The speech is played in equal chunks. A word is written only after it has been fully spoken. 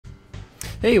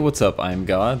Hey, what's up? I'm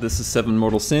God. This is Seven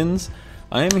Mortal Sins.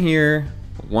 I am here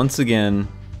once again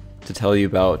to tell you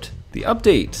about the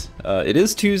update. It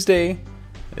is Tuesday.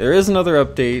 There is another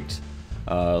update.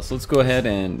 So let's go ahead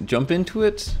and jump into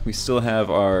it. We still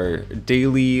have our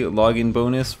daily login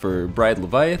bonus for Bride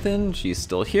Leviathan. She's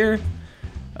still here.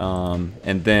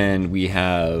 And then we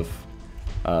have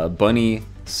Bunny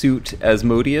Suit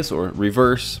Asmodeus, or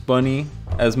Reverse Bunny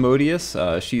Asmodeus.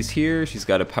 She's here. She's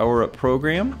got a power-up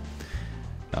program.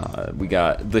 We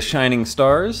got the Shining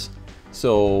Stars.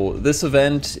 So this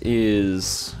event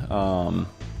is kind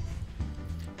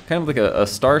of like a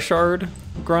Star Shard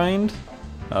grind.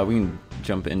 We can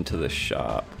jump into the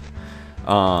shop.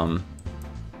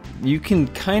 You can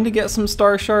kind of get some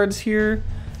Star Shards here,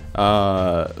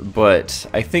 but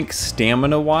I think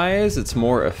stamina-wise, it's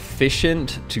more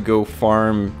efficient to go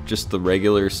farm just the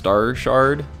regular Star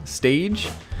Shard stage.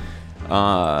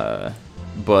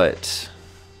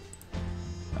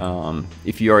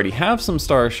 If you already have some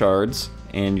Star Shards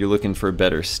and you're looking for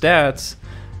better stats,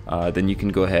 then you can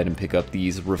go ahead and pick up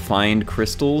these refined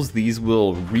crystals. These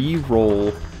will re-roll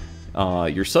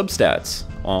your substats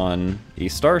on a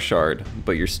Star Shard,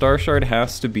 but your Star Shard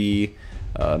has to be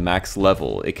max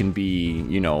level. It can be,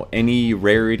 you know, any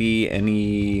rarity,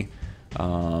 any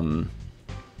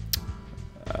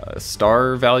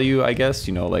star value, I guess,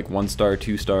 you know, like 1 star,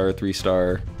 2 star, 3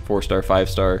 star, 4 star, 5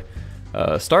 star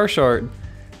Star Shard.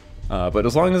 But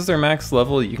as long as they're max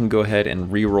level, you can go ahead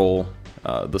and re-roll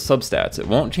the substats. It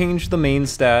won't change the main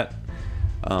stat,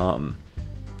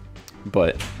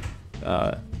 but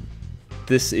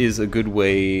this is a good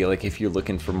way, like if you're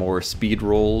looking for more speed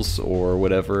rolls or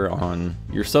whatever on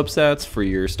your substats for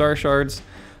your Star Shards,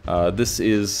 this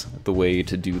is the way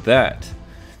to do that.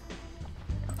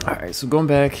 Alright, so going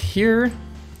back here,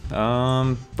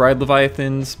 Bride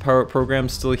Leviathan's power-up program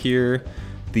still here.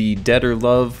 The Dead or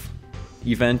Love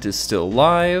event is still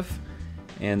live,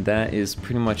 and that is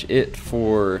pretty much it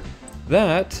for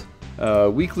that.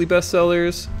 Weekly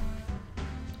bestsellers,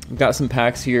 we've got some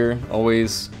packs here.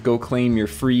 Always go claim your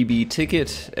freebie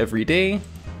ticket every day.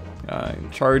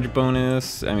 Charge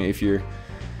bonus, I mean, if you're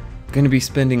gonna be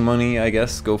spending money, I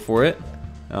guess go for it.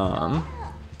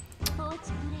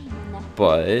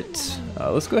 But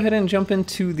let's go ahead and jump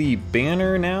into the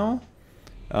banner now.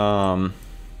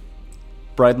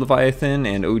 Bride Leviathan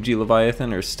and OG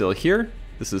Leviathan are still here.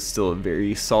 This is still a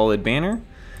very solid banner.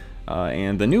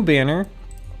 And the new banner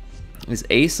is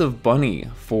Ace of Bunny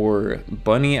for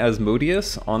Bunny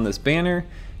Asmodeus. On this banner,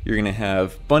 you're going to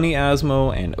have Bunny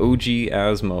Asmo and OG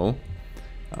Asmo.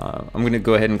 I'm going to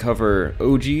go ahead and cover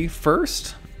OG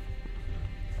first.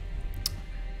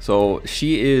 So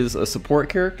she is a support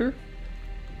character.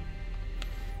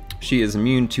 She is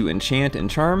immune to Enchant and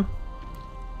Charm.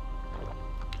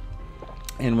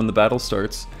 And when the battle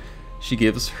starts, she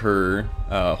gives her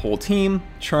whole team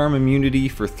Charm immunity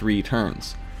for 3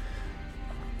 turns.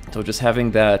 So just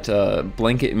having that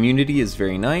blanket immunity is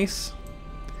very nice.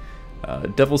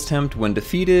 Devil's Tempt, when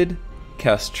defeated,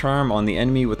 casts Charm on the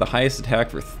enemy with the highest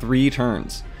attack for 3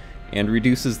 turns, and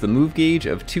reduces the move gauge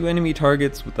of 2 enemy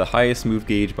targets with the highest move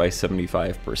gauge by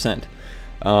 75%.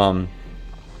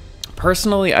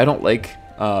 Personally, I don't like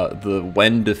the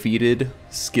when defeated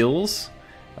skills.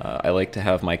 I like to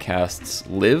have my casts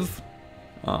live,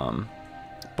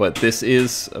 but this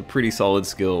is a pretty solid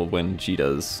skill when she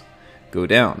does go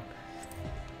down.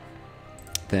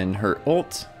 Then her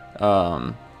ult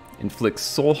inflicts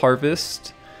Soul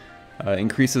Harvest,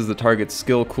 increases the target's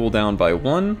skill cooldown by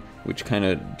 1, which kind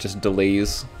of just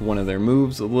delays one of their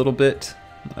moves a little bit.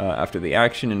 After the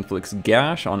action, inflicts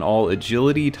Gash on all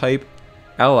agility type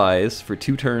allies for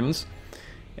 2 turns,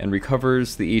 and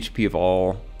recovers the HP of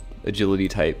all agility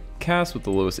type cast with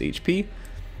the lowest HP.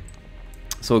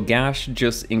 So Gash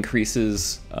just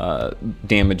increases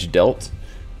damage dealt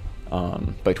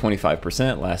by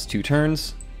 25% last 2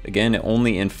 turns. Again, it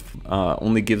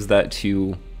only gives that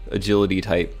to agility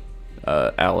type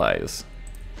allies.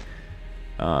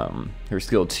 Her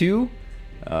skill 2,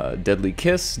 Deadly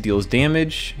Kiss, deals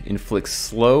damage, inflicts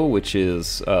slow, which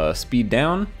is speed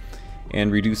down,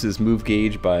 and reduces move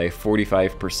gauge by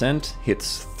 45%,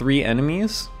 hits 3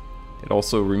 enemies. It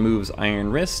also removes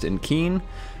Iron Wrist and Keen,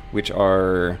 which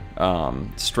are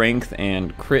strength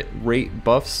and crit rate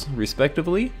buffs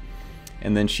respectively.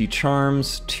 And then she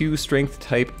charms 2 strength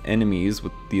type enemies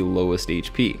with the lowest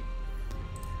HP.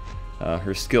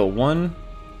 Her skill 1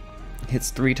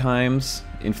 hits 3 times,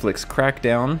 inflicts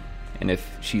Crackdown, and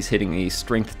if she's hitting a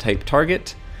strength type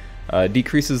target,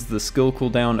 decreases the skill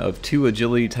cooldown of 2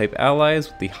 agility type allies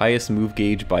with the highest move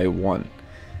gauge by 1.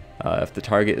 If the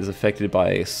target is affected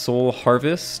by Soul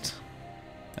Harvest,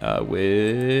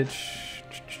 which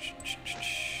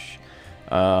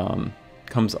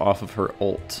comes off of her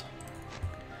ult.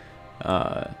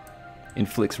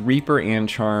 Inflicts Reaper and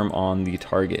Charm on the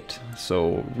target.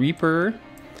 So Reaper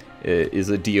is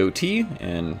a DOT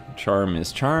and Charm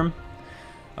is Charm.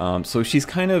 So she's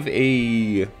kind of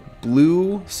a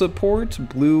blue support,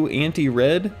 blue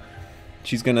anti-red.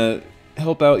 She's gonna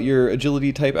help out your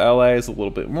agility type allies a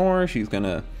little bit more. She's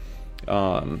gonna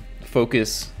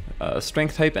focus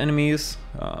strength type enemies.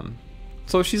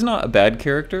 So she's not a bad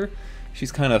character.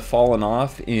 She's kind of fallen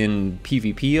off in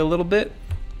PvP a little bit.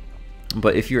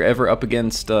 But if you're ever up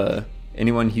against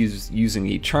anyone who's using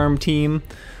a charm team,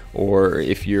 or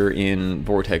if you're in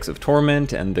Vortex of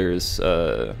Torment and there's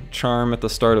charm at the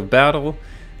start of battle,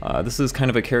 this is kind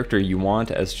of a character you want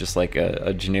as just like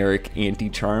a generic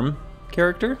anti-charm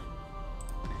character.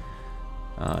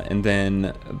 And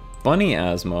then Bunny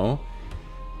Asmo.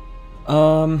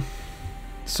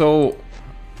 So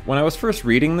when I was first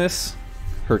reading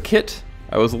her kit,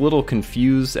 I was a little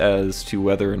confused as to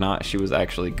whether or not she was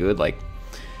actually good. Like,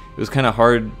 it was kind of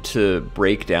hard to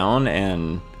break down,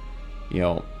 and you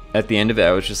know, at the end of it,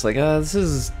 I was just like, this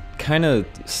is kind of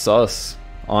sus,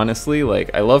 honestly.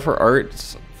 Like, I love her art,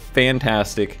 it's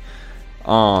fantastic,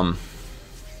 but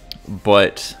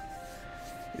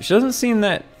she doesn't seem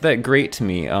that great to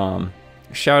me.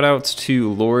 Shout outs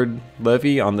to Lord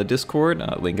Levy on the Discord,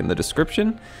 link in the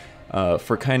description,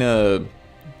 for kind of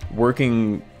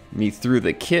working me through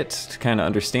the kit to kind of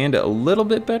understand it a little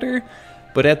bit better.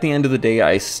 But at the end of the day,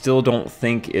 I still don't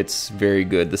think it's very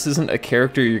good. This isn't a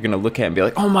character you're going to look at and be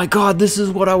like, oh my god, this is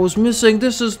what I was missing.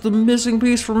 This is the missing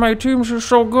piece for my team. She's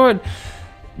so good.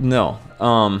 No.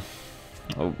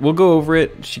 We'll go over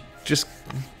it. She just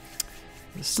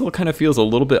still kind of feels a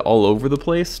little bit all over the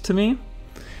place to me.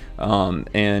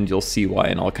 And you'll see why,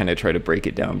 and I'll kind of try to break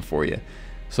it down for you.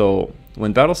 So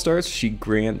when battle starts, she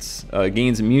gains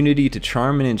immunity to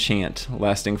Charm and Enchant,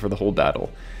 lasting for the whole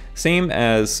battle. Same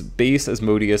as base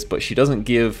Asmodeus, but she doesn't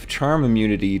give Charm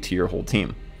immunity to your whole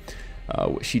team.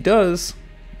 What she does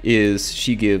is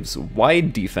she gives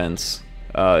wide defense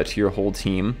to your whole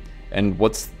team, and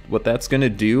what that's going to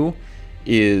do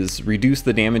is reduce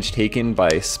the damage taken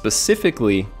by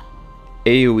specifically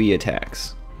AoE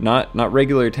attacks. Not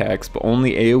regular attacks, but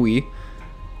only AoE.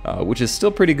 Which is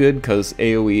still pretty good because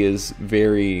AoE is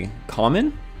very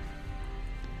common.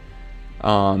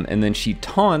 And then she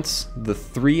taunts the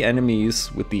 3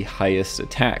 enemies with the highest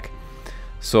attack.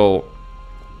 So,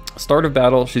 start of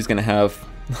battle, she's going to have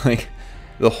like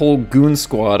the whole goon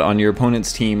squad on your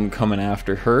opponent's team coming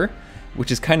after her,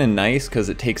 which is kind of nice because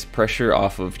it takes pressure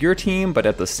off of your team, but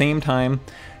at the same time,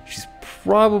 she's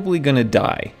probably going to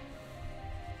die.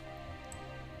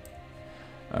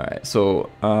 Alright, so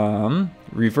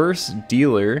Reverse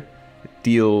Dealer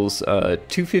deals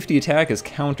 250 attack as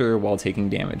counter while taking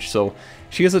damage. So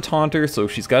she is a taunter, so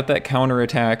she's got that counter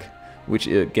attack, which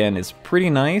again is pretty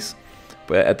nice.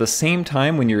 But at the same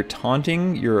time, when you're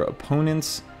taunting your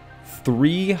opponent's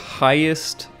 3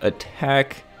 highest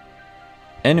attack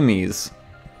enemies,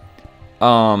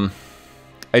 I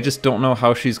just don't know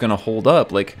how she's gonna hold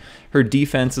up. Like, her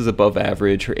defense is above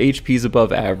average, her HP is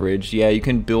above average. Yeah, you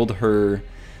can build her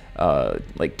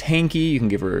like tanky, you can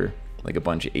give her like a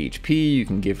bunch of HP, you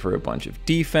can give her a bunch of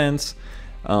defense,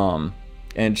 and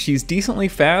she's decently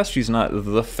fast. She's not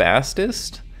the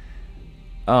fastest,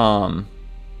 but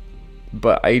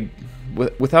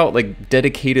without like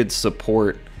dedicated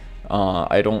support,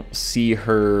 I don't see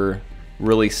her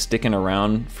really sticking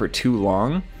around for too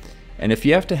long. And if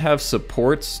you have to have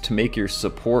supports to make your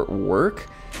support work,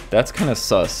 that's kind of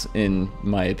sus in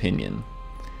my opinion.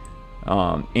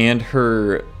 And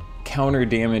her counter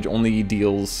damage only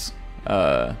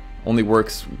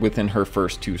works within her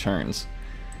first 2 turns.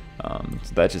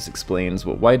 So that just explains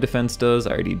what wide defense does.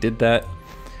 I already did that.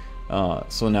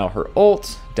 So now her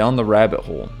ult, Down the Rabbit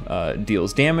Hole,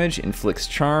 deals damage, inflicts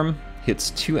charm,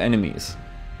 hits 2 enemies.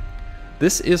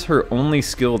 This is her only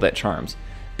skill that charms.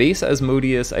 Base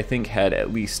Asmodeus, I think, had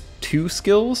at least 2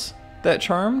 skills that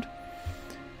charmed.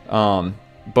 Bunny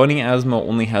Asmo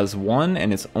only has 1,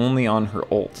 and it's only on her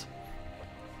ult.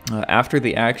 After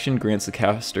the action, grants the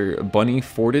caster Bunny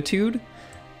Fortitude,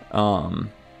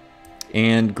 and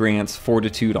grants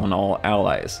Fortitude on all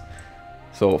allies.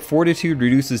 So Fortitude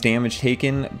reduces damage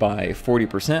taken by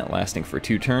 40%, lasting for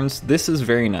 2 turns. This is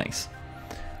very nice.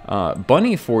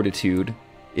 Bunny Fortitude,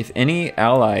 if any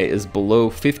ally is below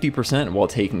 50% while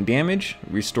taking damage,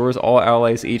 restores all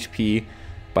allies' HP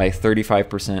by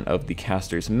 35% of the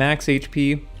caster's max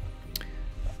HP,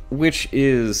 which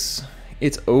is,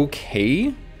 it's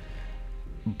okay,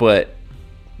 but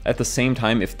at the same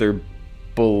time, if they're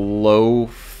below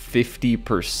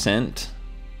 50%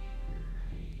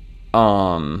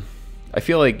 I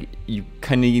feel like you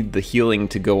kind of need the healing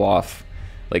to go off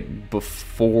like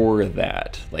before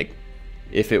that. Like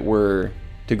if it were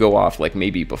to go off like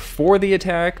maybe before the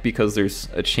attack, because there's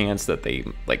a chance that they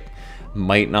like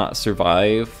might not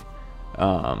survive.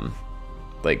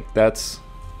 Like that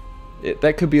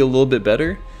could be a little bit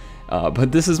better.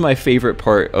 But this is my favorite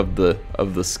part of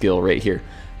the skill right here.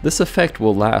 This effect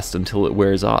will last until it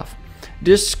wears off.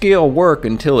 This skill work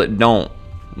until it don't.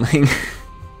 Like,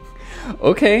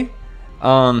 okay.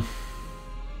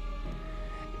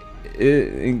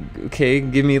 Okay,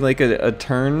 give me like a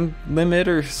turn limit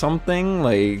or something.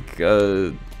 Like,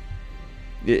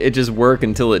 it just work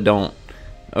until it don't.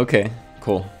 Okay,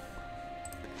 cool.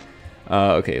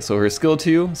 Okay, so her skill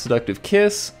 2, Seductive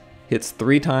Kiss, hits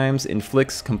 3 times,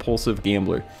 inflicts Compulsive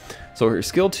Gambler. So her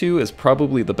skill 2 is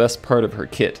probably the best part of her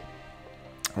kit.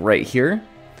 Right here.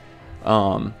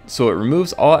 So it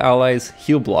removes all allies'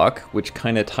 heal block, which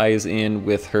kind of ties in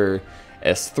with her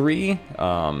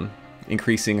S3,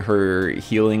 increasing her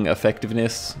healing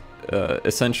effectiveness,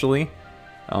 essentially.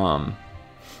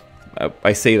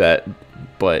 I say that,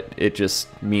 but it just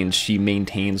means she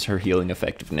maintains her healing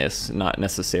effectiveness, not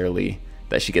necessarily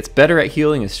that she gets better at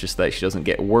healing, it's just that she doesn't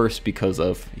get worse because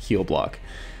of heal block.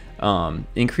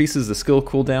 Increases the skill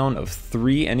cooldown of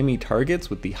 3 enemy targets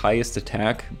with the highest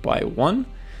attack by 1,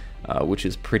 which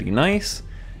is pretty nice.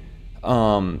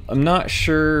 I'm not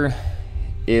sure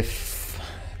if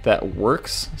that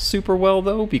works super well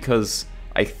though, because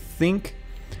I think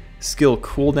skill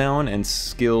cooldown and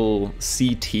skill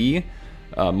CT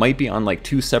might be on like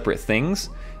 2 separate things,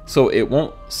 so it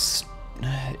won't.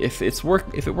 If it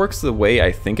works the way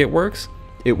I think it works,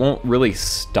 it won't really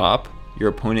stop your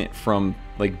opponent from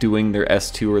like doing their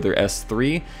S2 or their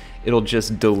S3. It'll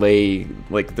just delay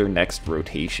like their next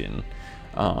rotation.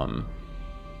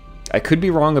 I could be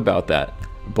wrong about that,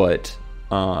 but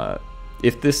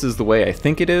if this is the way I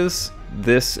think it is,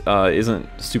 this isn't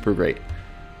super great.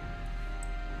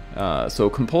 So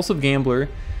Compulsive Gambler,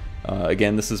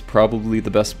 again, this is probably the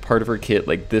best part of her kit,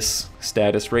 like this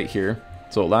status right here.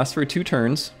 So it lasts for 2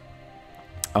 turns,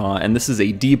 and this is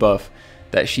a debuff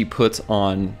that she puts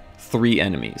on 3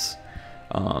 enemies.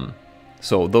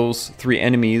 So those 3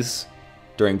 enemies,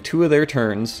 during 2 of their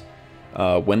turns,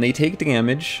 when they take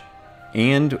damage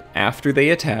and after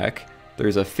they attack,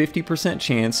 there's a 50%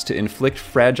 chance to inflict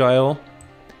Fragile,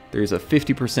 there's a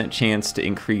 50% chance to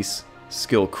increase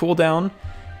skill cooldown,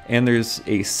 and there's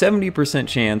a 70%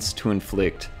 chance to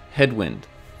inflict Headwind.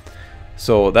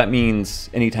 So that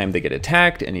means anytime they get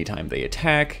attacked, anytime they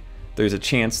attack, there's a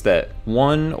chance that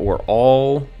one or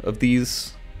all of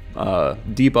these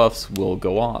debuffs will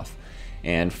go off.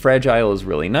 And Fragile is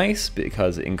really nice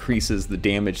because it increases the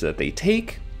damage that they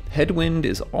take. Headwind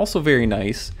is also very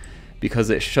nice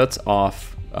because it shuts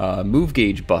off move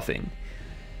gauge buffing.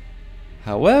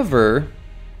 However,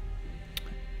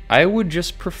 I would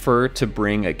just prefer to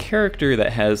bring a character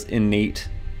that has innate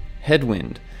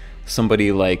Headwind.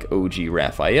 Somebody like OG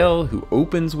Raphael, who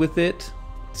opens with it.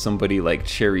 Somebody like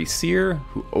Cherry Seer,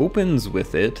 who opens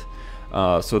with it,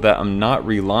 so that I'm not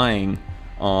relying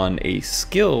on a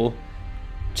skill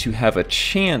to have a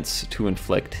chance to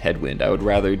inflict Headwind. I would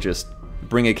rather just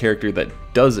bring a character that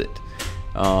does it.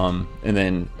 And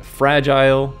then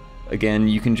Fragile, again,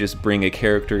 you can just bring a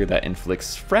character that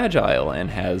inflicts Fragile and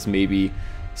has maybe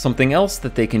something else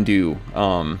that they can do.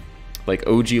 Like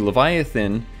OG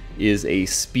Leviathan is a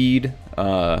speed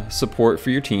support for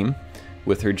your team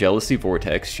with her Jealousy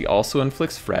Vortex. She also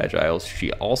inflicts Fragiles,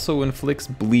 she also inflicts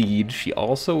Bleed, she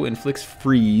also inflicts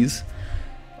Freeze.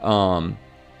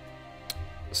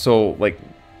 So like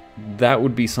that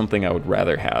would be something I would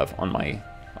rather have on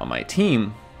my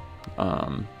team.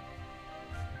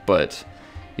 But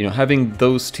you know, having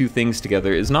those 2 things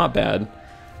together is not bad.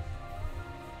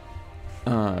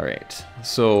 Alright,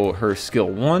 so her skill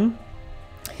 1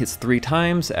 hits 3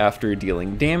 times after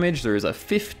dealing damage. There is a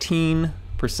 15%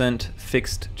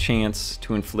 fixed chance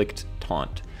to inflict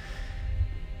taunt.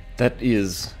 That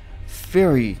is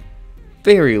very,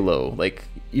 very low. Like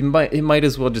it might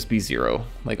as well just be 0.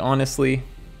 Like honestly,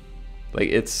 like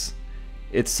it's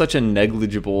such a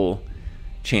negligible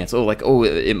chance. Oh, like, oh,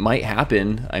 it might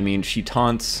happen. I mean, she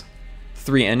taunts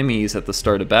 3 enemies at the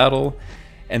start of battle,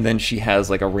 and then she has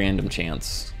like a random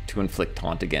chance to inflict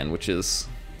taunt again, which is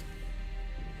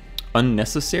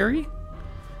unnecessary.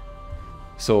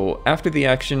 So after the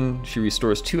action, she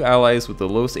restores 2 allies with the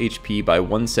lowest HP by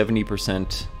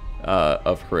 170%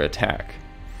 of her attack,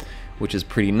 which is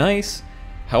pretty nice.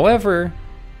 However,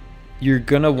 you're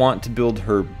gonna want to build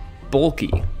her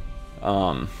bulky.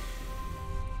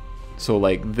 So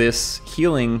like this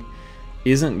healing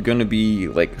isn't gonna be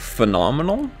like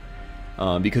phenomenal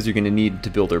because you're going to need to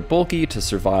build her bulky to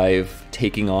survive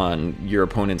taking on your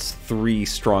opponent's 3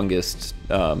 strongest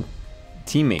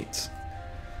teammates.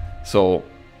 So,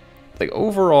 like,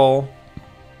 overall,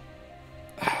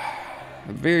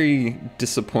 a very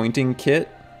disappointing kit,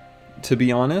 to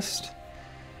be honest.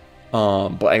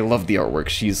 But I love the artwork.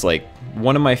 She's like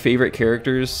one of my favorite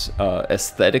characters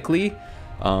aesthetically,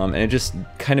 and it just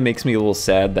kind of makes me a little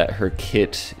sad that her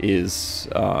kit is,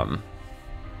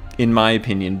 in my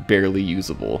opinion, barely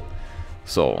usable.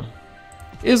 So,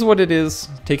 is what it is.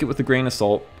 Take it with a grain of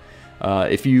salt.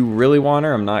 If you really want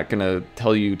her, I'm not gonna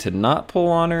tell you to not pull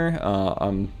on her.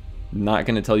 I'm not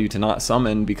gonna tell you to not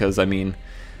summon, because I mean,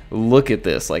 look at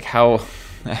this. Like, how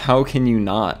can you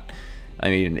not? I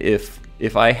mean,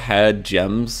 if I had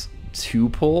gems to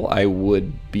pull, I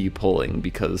would be pulling,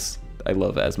 because I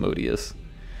love Asmodeus.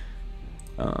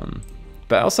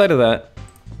 But outside of that,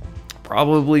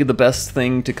 probably the best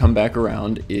thing to come back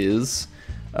around is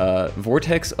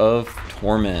Vortex of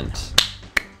Torment.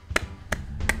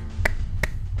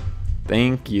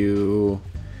 Thank you.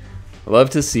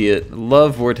 Love to see it.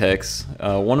 Love Vortex.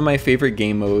 One of my favorite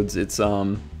game modes. It's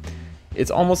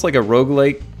almost like a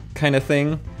roguelike kind of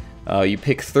thing. You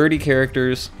pick 30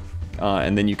 characters,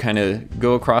 and then you kind of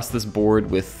go across this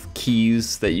board with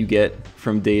keys that you get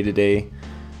from day to day.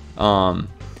 And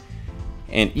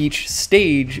each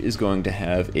stage is going to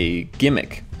have a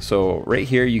gimmick. So right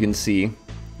here you can see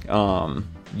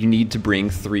you need to bring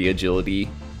 3 agility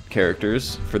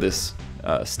characters for this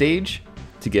stage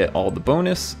to get all the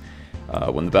bonus.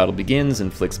 When the battle begins,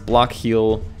 inflicts block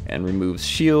heal and removes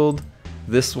shield.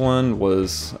 This one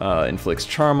was inflicts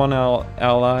charm on all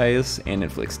allies and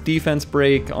inflicts defense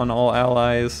break on all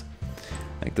allies.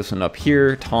 Like this one up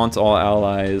here, taunts all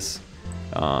allies.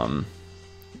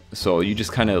 So you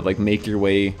just kind of like make your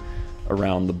way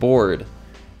around the board.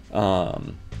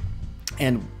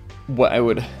 And what I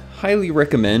would highly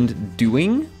recommend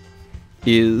doing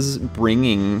is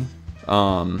bringing,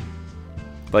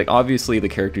 like obviously the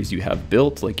characters you have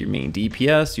built, like your main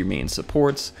DPS, your main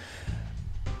supports.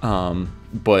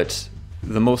 But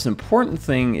the most important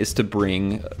thing is to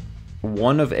bring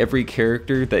one of every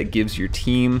character that gives your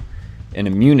team an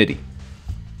immunity.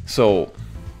 So,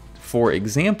 for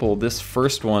example, this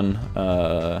first one,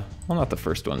 well, not the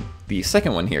first one, the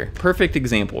second one here, perfect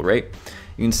example, right?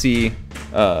 You can see,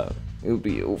 it would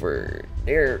be over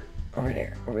there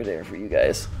for you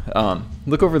guys.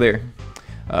 Look over there.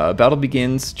 Battle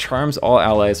begins, charms all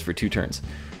allies for 2 turns.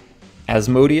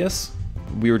 Asmodeus,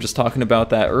 we were just talking about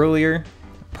that earlier.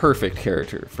 Perfect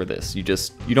character for this. You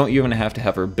don't even have to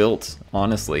have her built,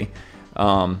 honestly.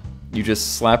 You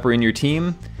just slap her in your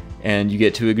team, and you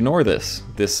get to ignore this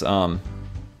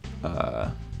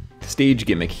stage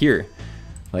gimmick here.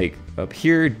 Like up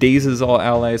here, dazes all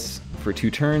allies for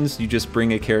 2 turns. You just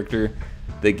bring a character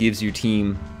that gives your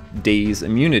team daze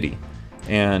immunity.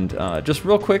 And just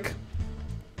real quick,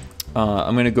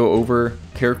 I'm gonna go over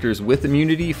characters with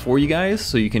immunity for you guys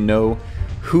so you can know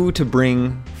who to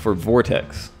bring for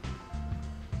Vortex.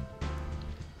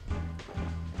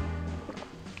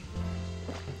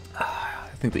 I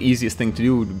think the easiest thing to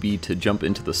do would be to jump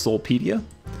into the Soulpedia.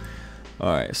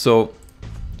 Alright, so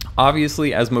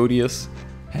obviously Asmodeus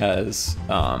has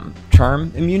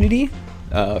charm immunity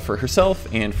for herself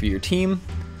and for your team,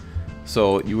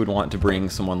 so you would want to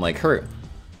bring someone like her.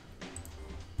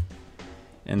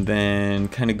 And then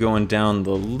kind of going down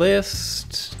the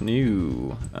list,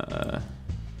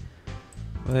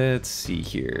 let's see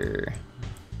here.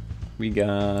 We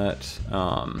got,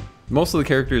 most of the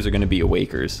characters are going to be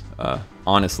Awakers,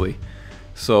 honestly.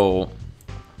 So,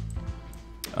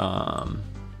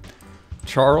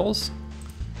 Charles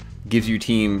gives your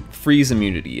team freeze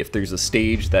immunity. If there's a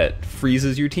stage that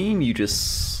freezes your team, you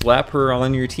just slap her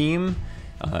on your team,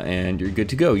 and you're good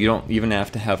to go. You don't even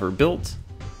have to have her built.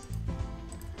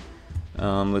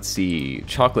 Let's see,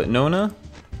 Chocolate Nona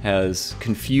has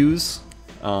Confuse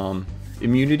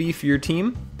immunity for your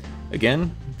team.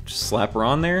 Again, just slap her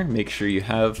on there, make sure you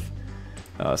have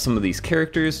some of these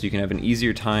characters so you can have an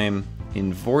easier time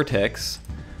in Vortex.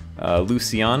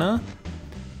 Luciana,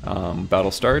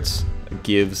 battle starts,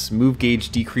 gives move gauge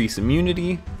decrease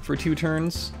immunity for 2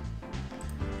 turns.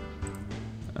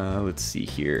 Let's see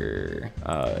here,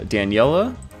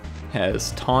 Daniela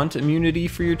has taunt immunity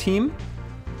for your team.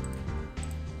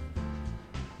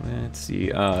 Let's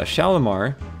see,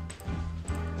 Shalimar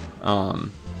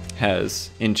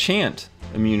has enchant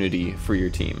immunity for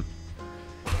your team.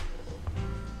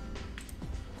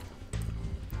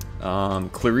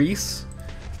 Clarice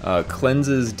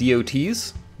cleanses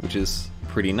DOTs, which is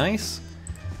pretty nice.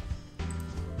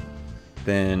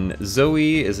 Then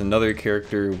Zoe is another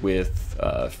character with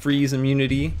freeze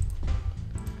immunity.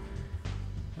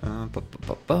 Kind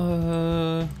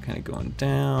of going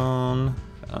down.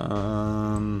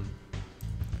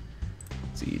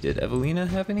 Let's see, did Evelina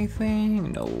have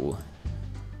anything? No.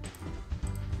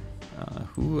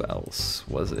 Who else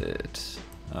was it?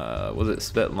 Was it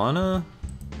Svetlana?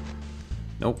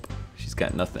 Nope, she's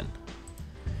got nothing.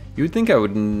 You would think I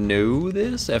would know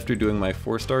this after doing my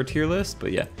 4-star tier list,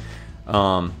 but yeah.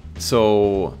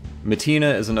 So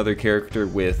Matina is another character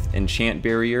with Enchant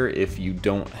Barrier if you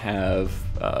don't have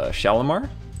Shalimar.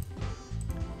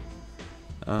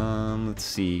 Let's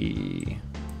see.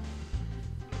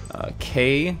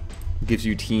 Kay gives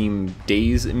you Team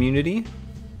Daze immunity.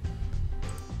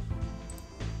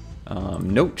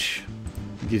 Noach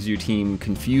gives you Team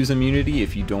Confuse immunity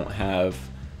if you don't have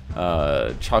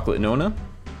Chocolate Nona.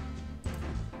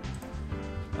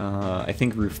 I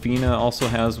think Rufina also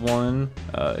has one.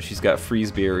 She's got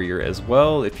Freeze Barrier as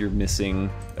well if you're missing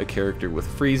a character with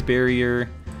Freeze Barrier.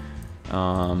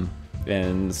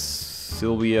 And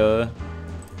Sylvia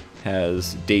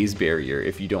has Daze Barrier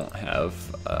if you don't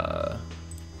have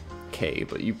K,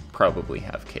 but you probably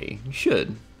have K. You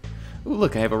should. Ooh,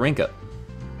 look, I have a rank up.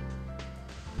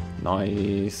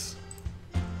 Nice.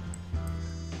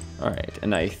 Alright,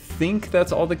 and I think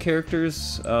that's all the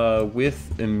characters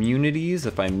with immunities.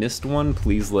 If I missed one,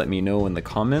 please let me know in the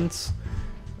comments.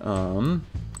 But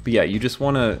yeah, you just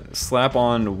want to slap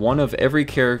on one of every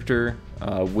character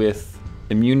with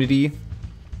immunity,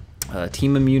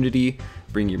 team immunity,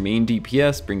 bring your main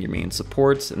DPS, bring your main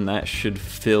supports, and that should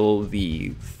fill the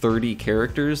 30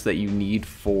 characters that you need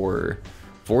for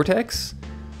Vortex.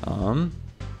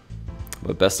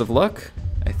 But best of luck.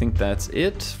 I think that's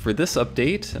it for this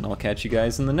update, and I'll catch you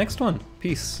guys in the next one.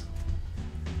 Peace.